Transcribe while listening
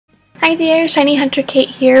Hi there, Shiny Hunter Kate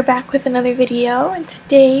here, back with another video, and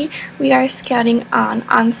today we are scouting on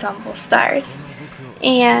Ensemble Stars.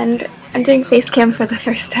 And I'm doing face cam for the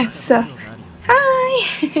first time, so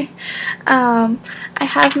hi! I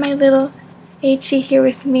have my little Eichi here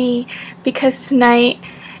with me because tonight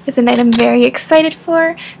is a night I'm very excited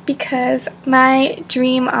for because my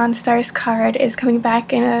Dream EnStars card is coming back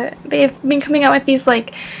they've been coming out with these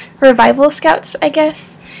like revival scouts, I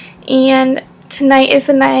guess, and tonight is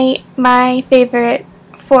the night my favorite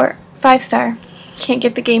 5-star, can't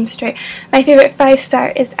get the game straight, my favorite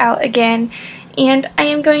 5-star is out again, and I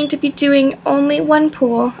am going to be doing only one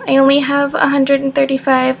pool. I only have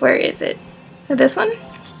 135, where is it? This one?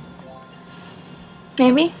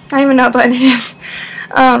 Maybe? I don't even know what button it is.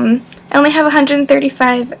 I only have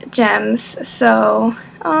 135 gems, so,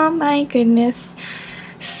 oh my goodness.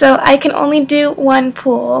 So I can only do one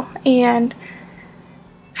pool, and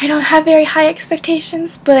I don't have very high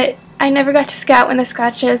expectations, but I never got to scout when the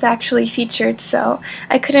Scotcha is actually featured, so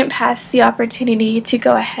I couldn't pass the opportunity to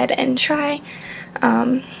go ahead and try.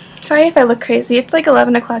 Sorry if I look crazy. It's like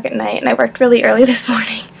 11 o'clock at night, and I worked really early this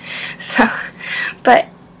morning. So, but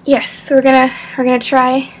yes, we're gonna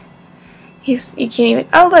try. You can't even.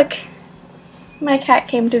 Oh look, my cat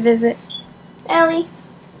came to visit. Ellie,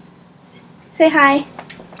 say hi.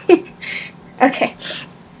 Okay.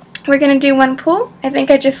 We're gonna do one pool. I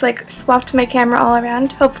think I just like swapped my camera all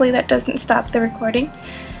around. Hopefully that doesn't stop the recording.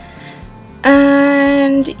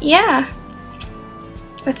 And yeah,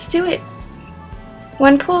 let's do it.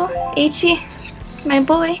 One pool. Eichi, my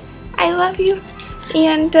boy, I love you.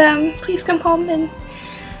 And please come home. And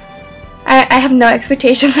I have no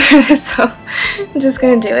expectations for this, so I'm just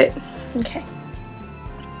gonna do it. Okay.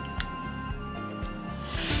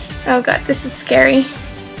 Oh god, this is scary.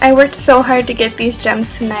 I worked so hard to get these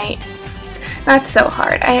gems tonight. Not so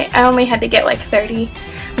hard. I only had to get like 30,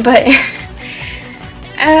 but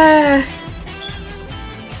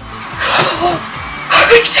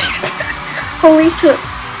holy shit! Holy shit!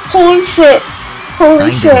 Holy shit!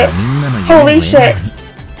 Holy shit! Holy shit!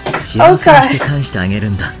 Oh god!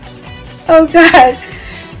 Oh god!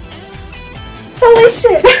 Holy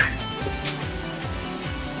shit!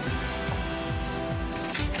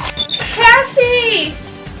 Cassie!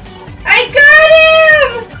 I got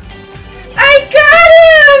him! I got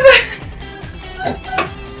him!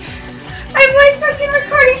 I'm like fucking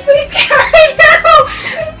recording face cam right now!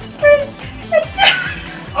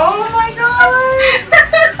 Oh my god!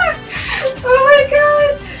 Oh my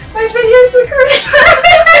god! My video's recording!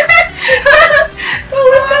 Oh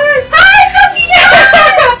my god! Hi, Nokia!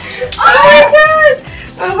 Oh my god!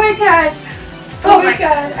 Oh my god! Oh my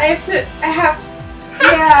god!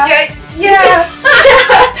 Yeah.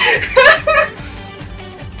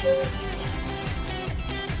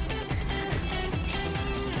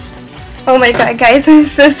 Oh my god, guys, I'm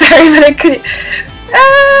so sorry, but I couldn't.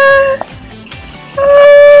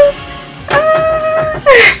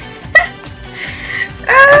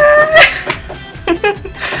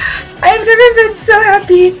 I've never been so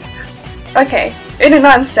happy. Okay, in an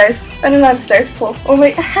EnStars pool. Oh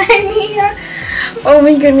my, hi Mia. Oh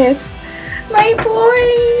my goodness, my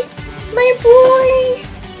boy. My boy!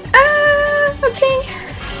 Okay.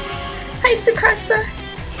 Hi, Sukasa.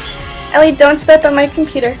 Ellie, don't step on my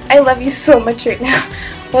computer. I love you so much right now.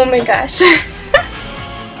 Oh my gosh.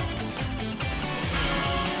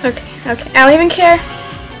 Okay. I don't even care.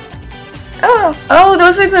 Oh,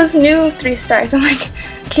 those are those new 3-stars. I'm like,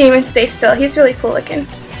 I can't even stay still. He's really cool looking.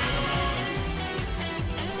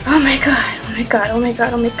 Oh my god.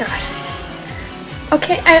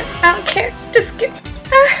 Okay, I don't care. Just get.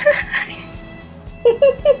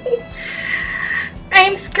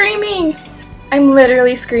 I'm screaming! I'm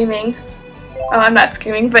literally screaming. Oh, I'm not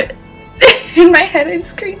screaming, but in my head I'm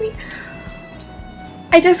screaming.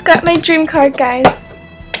 I just got my dream card, guys.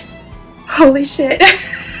 Holy shit.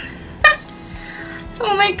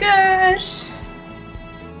 Oh my gosh.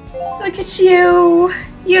 Look at you.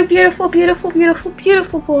 You beautiful, beautiful, beautiful,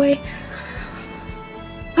 beautiful boy.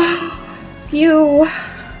 He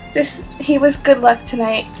was good luck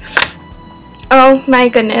tonight. Oh my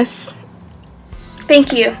goodness.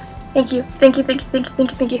 Thank you. I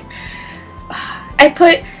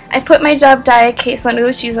put my job Dia case on.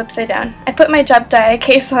 Ooh, she's upside down. I put my job Dia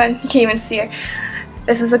case on. You can't even see her.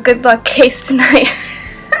 This is a good luck case tonight.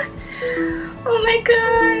 Oh my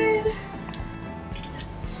god.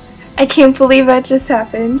 I can't believe that just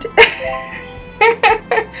happened.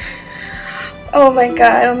 Oh my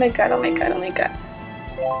god.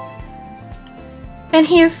 And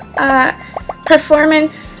he's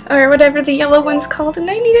performance or whatever the yellow one's called, and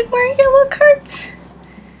I needed more yellow cards.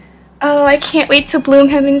 Oh, I can't wait to bloom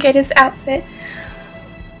him and get his outfit.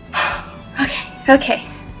 Okay.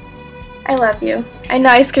 I love you. I know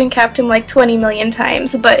I screen capped him like 20 million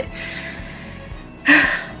times, but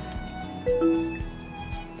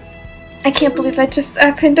I can't believe that just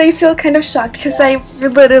happened. I feel kind of shocked because I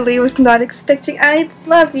literally was not expecting. I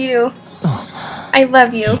love you. I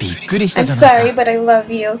love you. I'm sorry, but I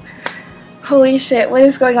love you. Holy shit, what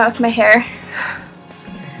is going on with my hair?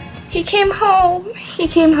 He came home. He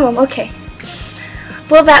came home. Okay.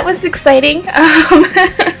 Well, that was exciting.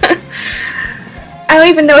 I don't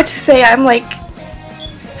even know what to say. I'm like...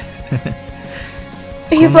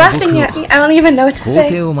 He's laughing at me. I don't even know what to say.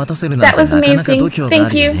 That was amazing.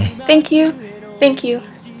 Thank you. Thank you. Thank you.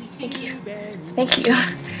 Thank you. Thank you.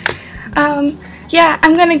 Yeah,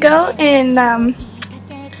 I'm gonna go and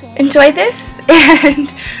enjoy this,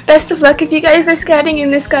 and best of luck if you guys are scouting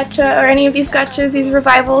in this gacha, or any of these gachas, these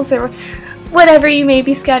revivals, or whatever you may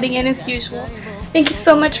be scouting in as usual. Thank you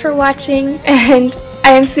so much for watching, and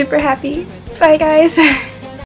I am super happy. Bye guys!